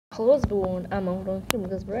Hello everyone, I'm Uncle here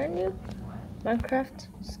with this brand new Minecraft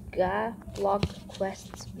Skyblock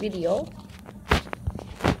Quests video.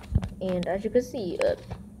 And as you can see,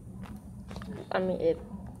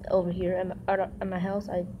 over here at my house,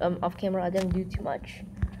 off camera I didn't do too much.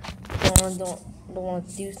 Don't want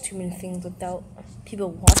to do too many things without people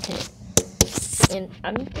watching it. And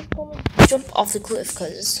I'm just gonna jump off the cliff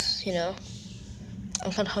because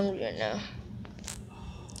I'm kind of hungry right now.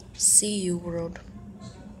 See you, world.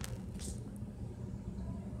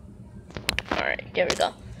 Alright, there we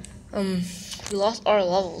go. We lost our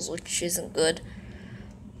levels, which isn't good.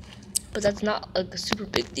 But that's not like a super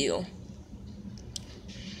big deal.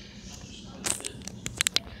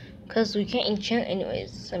 Because we can't enchant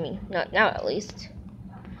anyways. I mean, not now at least.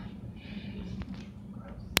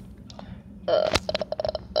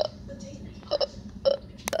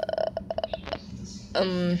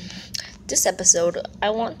 This episode,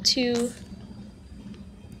 I want to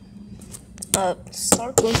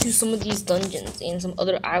start going through some of these dungeons and some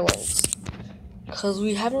other islands. Because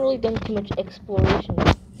we haven't really done too much exploration,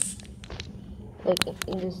 like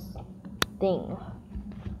in this thing,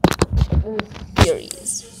 in this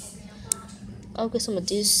series. I'll get some of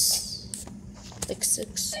this, like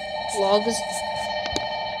 6 logs,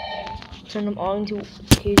 turn them all into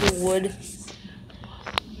casual wood.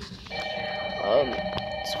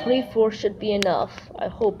 24 should be enough, I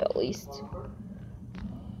hope at least.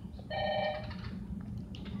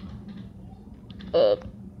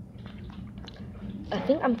 I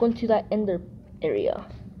think I'm going to that ender area.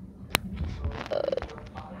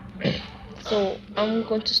 So I'm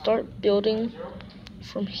going to start building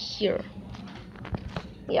from here.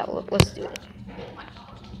 Yeah, look, let's do it.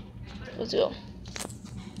 Let's go.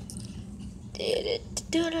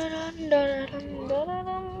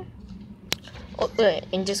 Oh, wait,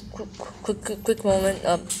 and just quick moment.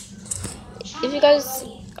 If you guys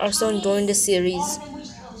are still enjoying this series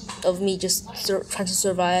of me just trying to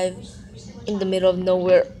survive in the middle of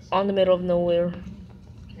nowhere, on the middle of nowhere,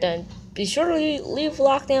 then be sure to leave a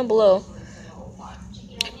like down below.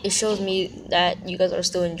 It shows me that you guys are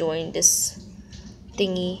still enjoying this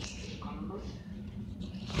thingy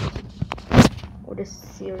or this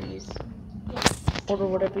series or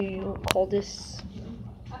whatever you call this.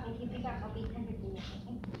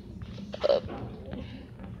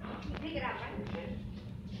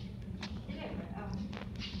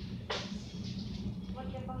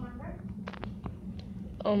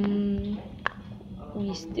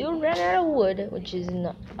 We still ran out of wood, which is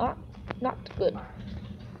not good.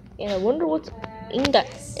 And I wonder what's in that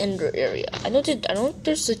ender area. I know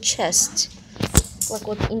there's a chest. Like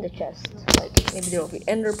what's in the chest? Like maybe there will be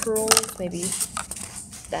ender pearls. Maybe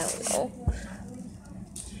I don't know.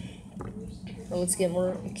 Well, let's get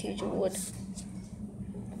more occasional wood.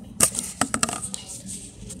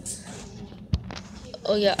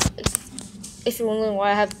 Oh yeah, if you're wondering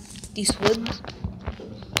why I have these woods,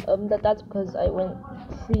 that's because I went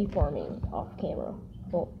free farming off camera.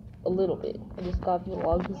 Well, a little bit. I just got a few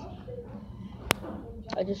logs.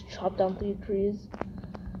 I just chopped down 3 trees.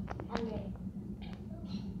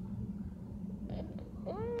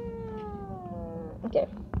 Okay.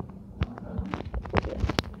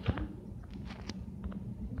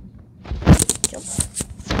 Jump.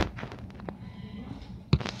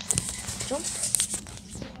 Jump.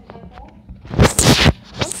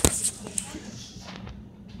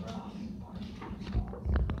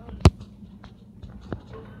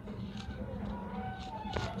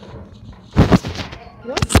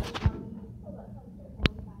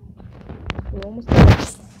 We're almost done.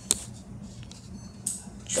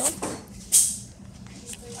 Jump.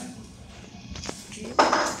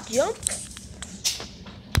 Jump.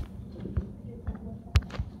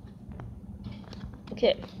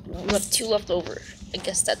 Okay, we have 2 left over. I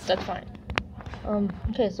guess that's fine.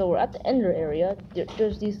 Okay, so we're at the ender area.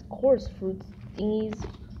 There's these coarse fruits thingies.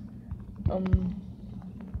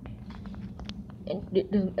 And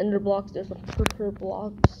there's ender blocks. There's some purple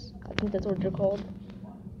blocks. I think that's what they're called.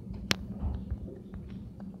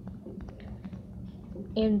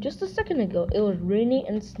 And just a second ago, it was raining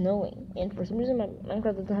and snowing, and for some reason my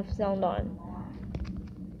Minecraft doesn't have sound on.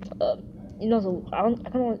 So I kind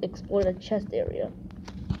of want to explore the chest area.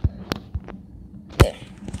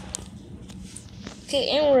 Okay,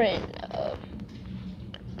 and we're in.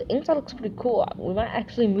 The inside looks pretty cool. We might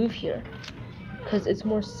actually move here, because it's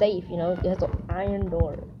more safe, It has an iron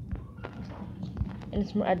door. And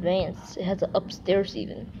it's more advanced. It has an upstairs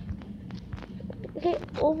even. Okay,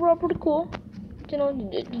 overall pretty cool.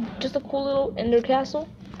 Just a cool little ender castle.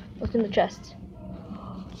 What's in the chest?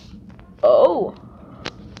 Oh!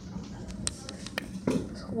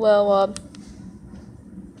 Well,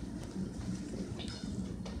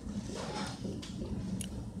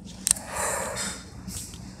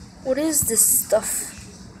 What is this stuff?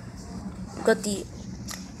 We got the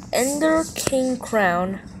Ender King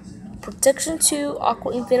Crown, Protection 2,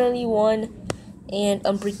 Aqua Infinity 1, and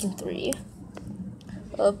Unbreaking 3.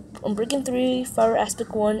 Unbreaking 3, Fire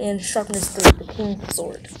Aspect 1, and Sharpness 3, the King's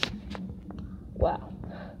Sword. Wow.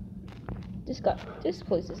 This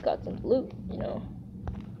place has got some loot, you know.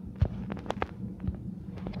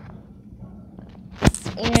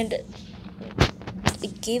 And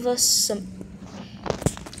it gave us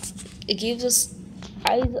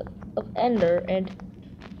Eyes of Ender and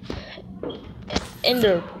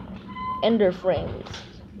Ender frames.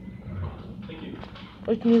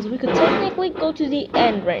 Which means we could technically go to the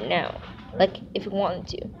end right now. Like, if we wanted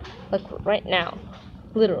to. Like, right now.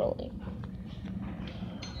 Literally.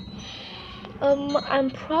 I'm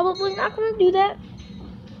probably not gonna do that.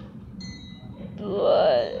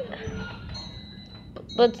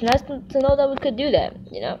 But it's nice to know that we could do that,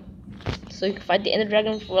 you know? So you can fight the Ender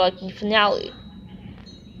Dragon for, like, the finale.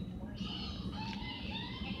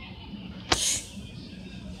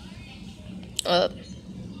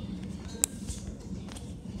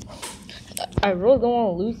 I really don't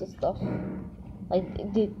want to lose this stuff. Like,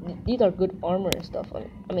 these are good armor and stuff.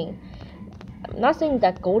 I mean, I'm not saying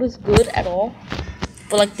that gold is good at all,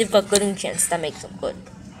 but like they've got good enchants that makes them good.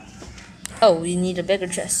 Oh, we need a bigger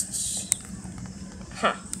chest.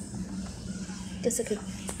 Huh. Guess I could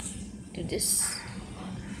do this.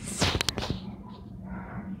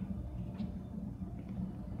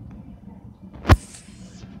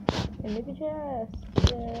 And bigger chest.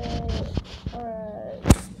 Yay. Alright.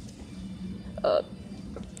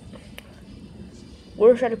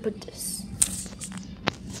 Where should I put this?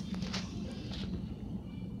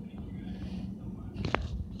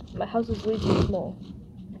 My house is way too small.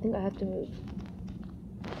 I think I have to move.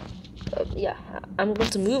 Yeah, I'm going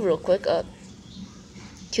to move real quick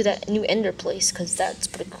to that new Ender place, because that's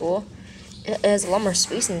pretty cool. It has a lot more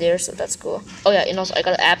space in there, so that's cool. Oh yeah, and also I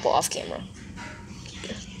got an apple off camera.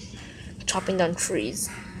 Chopping down trees.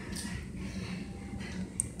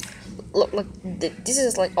 Look, this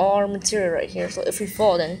is like all our material right here, so if we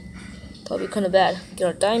fall, then probably kind of bad. Get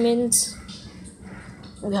our diamonds.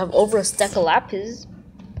 We have over a stack of lapis.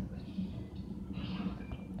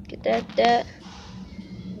 Get that,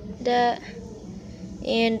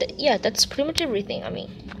 and yeah, that's pretty much everything. I mean,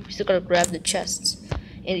 we still gotta grab the chests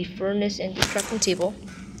and the furnace and the crafting table.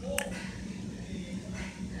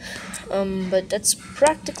 But that's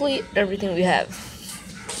practically everything we have.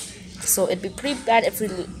 So it'd be pretty bad if we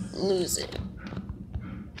lose it.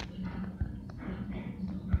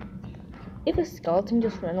 If a skeleton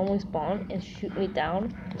just randomly spawned and shoot me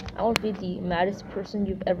down, I would be the maddest person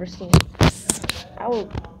you've ever seen. I was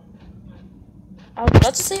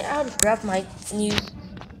about to say I would grab my new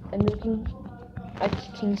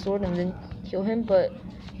King sword and then kill him, but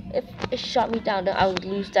if it shot me down, then I would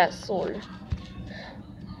lose that sword.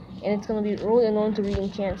 And it's gonna be really annoying to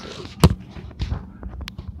re-enchant it.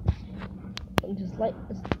 And just light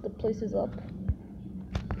the places up.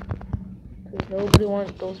 Because nobody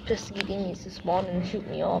wants those pesky thingies to spawn and shoot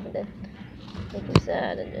me off and then make me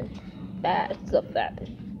sad and then bad stuff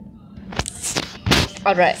happen.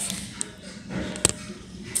 Alright.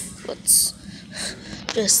 Let's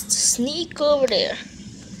just sneak over there.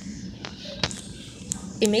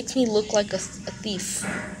 It makes me look like a thief.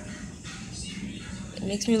 It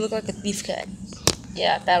makes me look like a thief cat.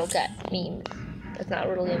 Yeah, battle cat meme. That's not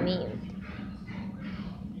really a meme.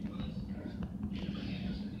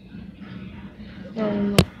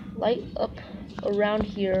 Light up around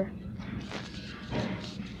here.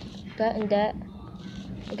 That and that.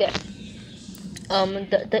 Okay.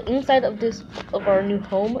 The inside of our new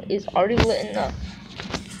home is already lit up.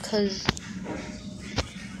 Cause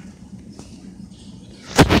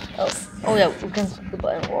oh yeah, we can click the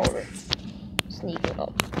button while we're sneaking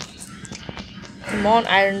up. Come on,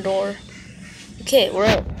 iron door. Okay, we're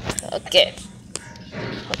in. Okay.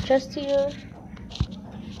 A chest here.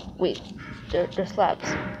 Wait, they're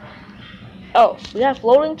slabs. Oh, we have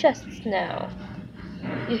floating chests now.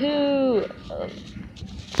 Yoo-hoo!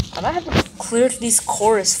 I might have to clear these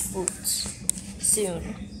chorus fruits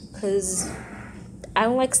soon, cause I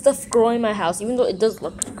don't like stuff growing in my house, even though it does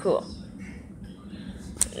look pretty cool.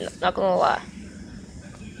 Not gonna lie.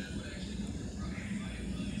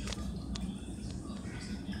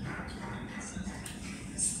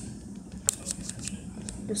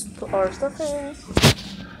 Just put our stuff in.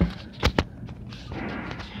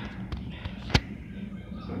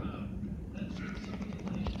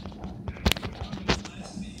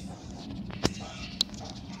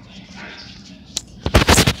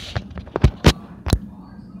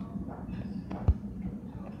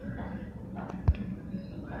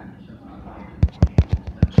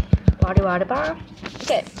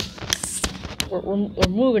 Okay, we're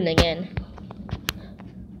moving again.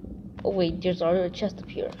 Oh wait, there's already a chest up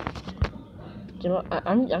here. You know,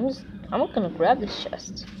 I'm not gonna grab this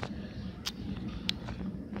chest.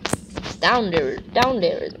 Down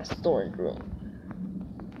there is my storage room.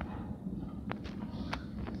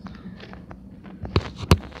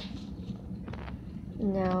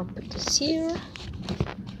 Now put this here.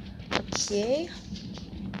 Okay.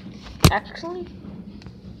 Actually,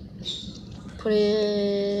 put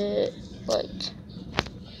it like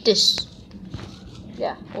this.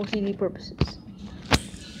 Yeah, OCD purposes.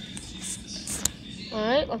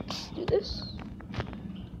 Alright, let's do this.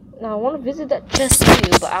 Now I want to visit that chest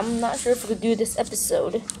too, but I'm not sure if we could do this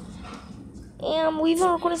episode. And we've been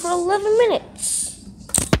recording for 11 minutes.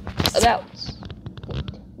 About.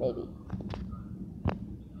 Maybe.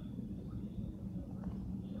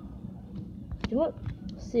 You know what?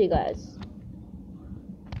 See you guys.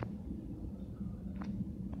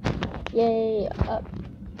 Yay, up.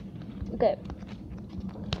 Okay.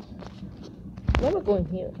 Where am I going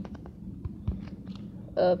here?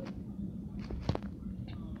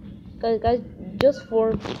 Guys, just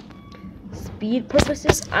for speed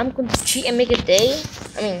purposes, I'm going to cheat and make a day.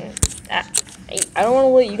 I mean, I don't want to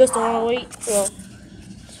wait. You guys don't want to wait. So,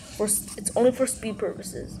 it's only for speed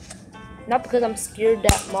purposes. Not because I'm scared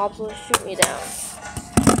that mobs will shoot me down.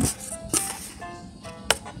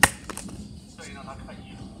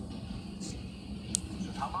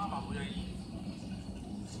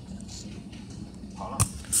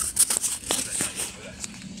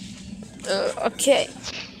 Okay.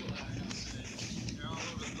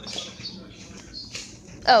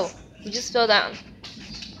 Oh, he just fell down.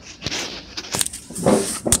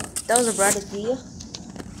 That was a bad idea.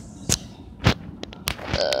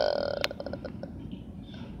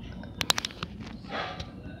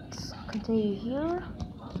 Let's continue here.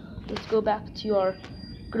 Let's go back to our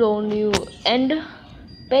good old new end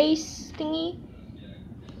base thingy.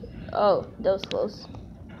 Oh, that was close.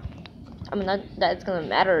 I mean, not that it's gonna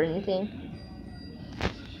matter or anything.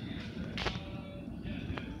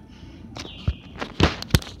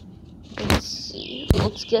 Let's see.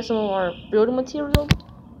 Let's get some of our building material.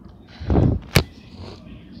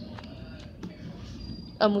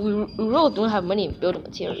 We really don't have many building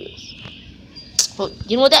materials. Well,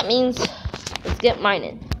 you know what that means? Let's get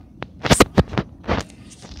mining.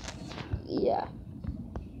 Yeah.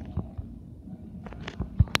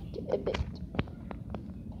 Get a bit.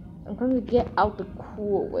 I'm going to get out the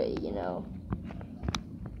cool way, you know.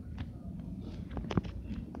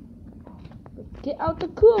 Let's get out the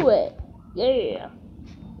cool way. Yeah.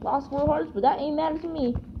 Lost 4 hearts, but that ain't matter to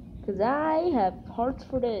me. Because I have hearts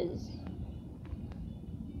for days.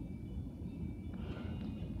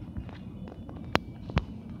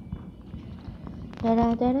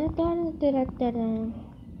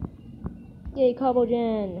 Yay, Cobble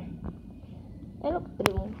Gen. And look,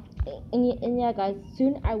 and yeah, guys,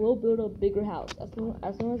 soon I will build a bigger house. As soon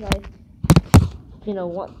as I,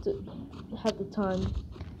 want to have the time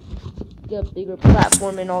to get a bigger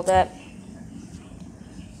platform and all that.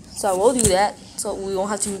 So I will do that, so we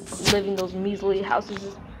won't have to live in those measly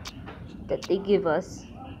houses that they give us.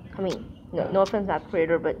 I mean, no offense, not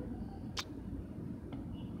creator, but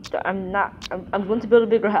I'm going to build a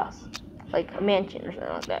bigger house, like a mansion or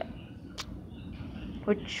something like that,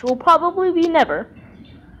 which will probably be never.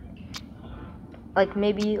 Like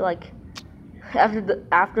maybe like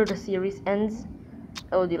after the series ends,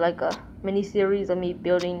 it will be like a mini series of me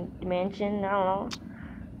building the mansion. I don't know.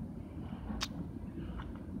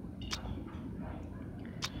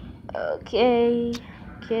 Okay.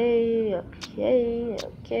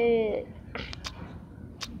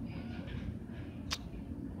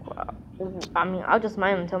 I mean, I'll just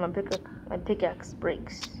mine until my pickaxe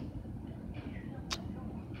breaks.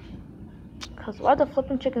 Cause why the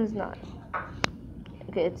flipping chicken's not?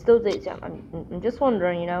 Okay, it's still daytime. I'm just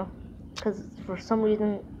wondering, cause for some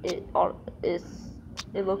reason it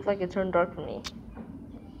looks like it turned dark for me.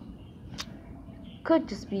 Could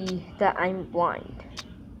just be that I'm blind,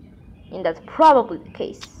 and that's probably the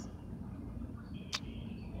case.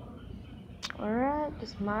 Alright,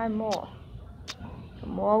 just mine more. The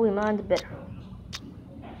more we mine, the better.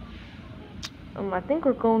 I think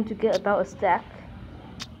we're going to get about a stack.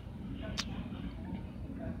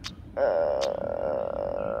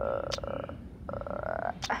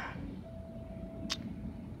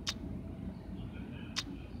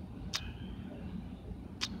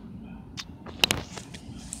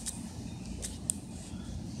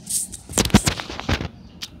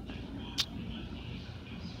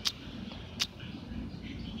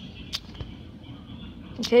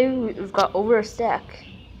 Okay, we've got over a stack.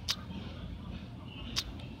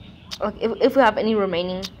 Like if we have any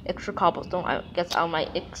remaining extra cobblestone, I guess I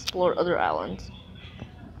might explore other islands.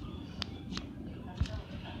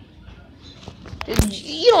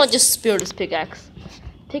 You don't just spare this pickaxe.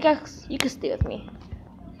 Pickaxe, you can stay with me.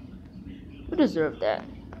 You deserve that,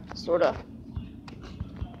 sorta.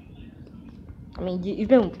 I mean, you've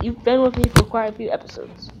been with me for quite a few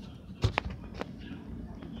episodes.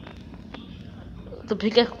 The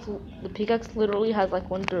pickaxe literally has like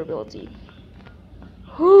 1 durability.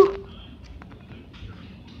 Whew.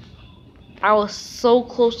 I was so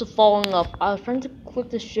close to falling off. I was trying to click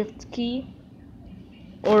the shift key,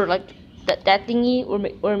 or like that thingy, or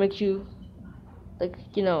makes you, like,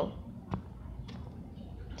 you know,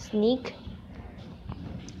 sneak.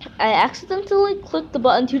 I accidentally clicked the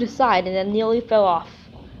button to the side and then nearly fell off.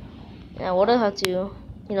 And I would have had to,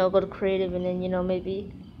 you know, go to creative and then, you know,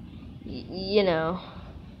 maybe, you know,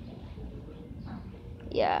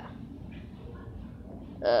 yeah.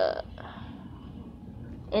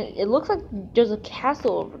 And it looks like there's a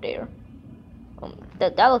castle over there.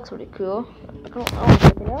 That looks pretty cool. I want to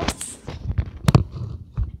check it out.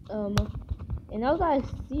 And now that I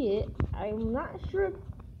see it, I'm not sure if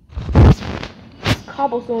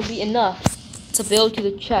cobblestone will be enough to build to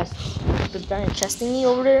the chest. The giant chest thingy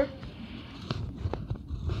over there.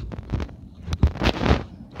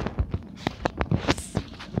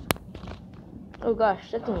 Oh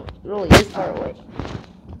gosh, that thing really is far away.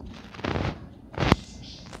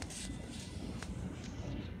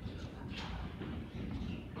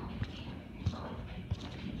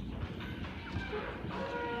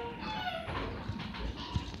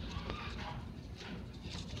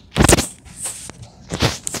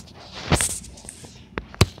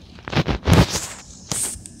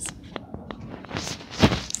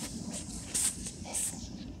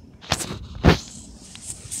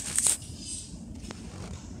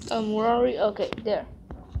 Where are we? Okay, there.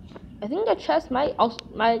 I think the chest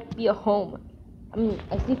might be a home. I mean,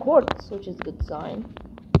 I see quartz, which is a good sign.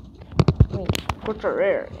 I mean, quartz are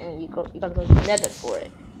rare, and you gotta go to the nether for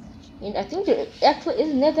it. And I think there actually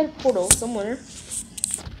is a nether portal somewhere.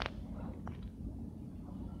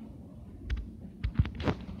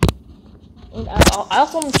 And I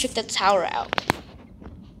also want to check that tower out.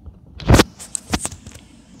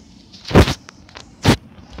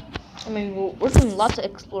 I mean, we're doing lots of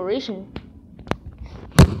exploration.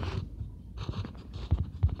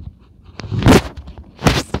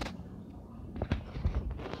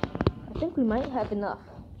 I think we might have enough.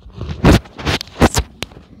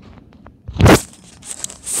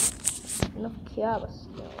 Enough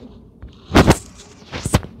cobblestone.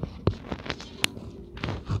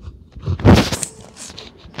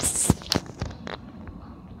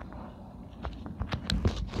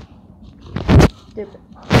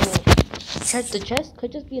 The chest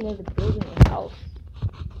could just be another building or house.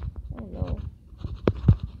 I don't know.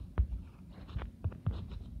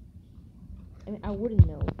 I mean, I wouldn't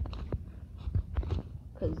know.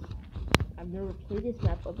 Because I've never played this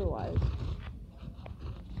map otherwise.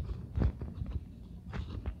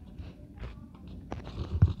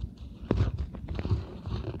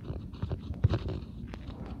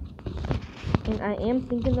 And I am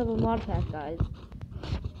thinking of a mod pack, guys.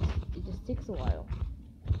 It just takes a while.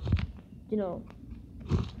 You know,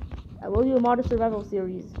 I will do a modern survival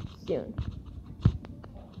series soon.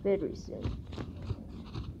 Very soon.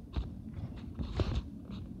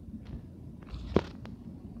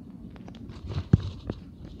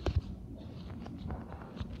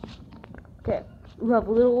 Okay, we have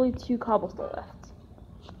literally 2 cobblestone left.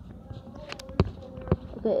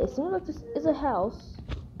 Okay, it seems like this is a house.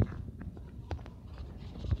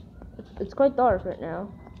 It's quite dark right now,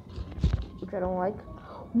 which I don't like.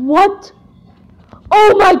 What?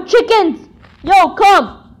 Oh my chickens! Yo,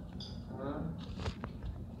 come!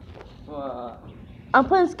 I'm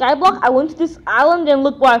playing Skyblock. I went to this island and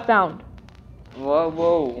look what I found.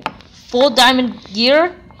 Whoa. Full diamond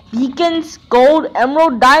gear, beacons, gold,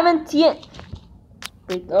 emerald, diamond, TNT.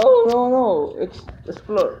 Wait, no.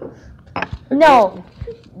 Explore. Okay. No,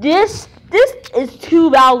 this is too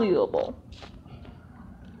valuable.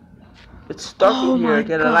 It's dark Oh in here. my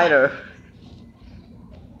Get a God. lighter.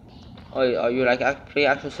 Oh, are you like play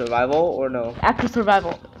actual survival or no? Actual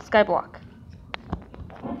survival, Skyblock.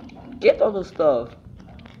 Get all the stuff.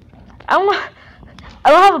 I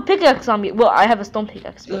don't have a pickaxe on me. Well, I have a stone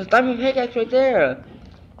pickaxe. There's a diamond pickaxe right there.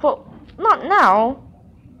 Well, not now.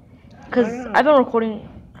 Because Why not? I've been recording,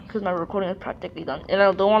 because my recording is practically done. And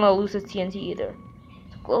I don't want to lose this TNT either.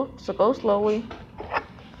 So go slowly.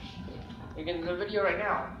 You're getting the video right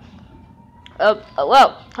now.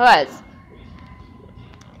 Well, guys.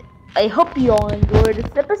 I hope you all enjoyed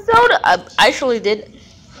this episode. I actually did.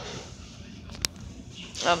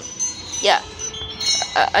 Yeah.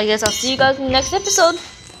 I guess I'll see you guys in the next episode.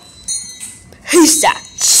 Peace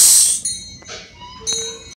out.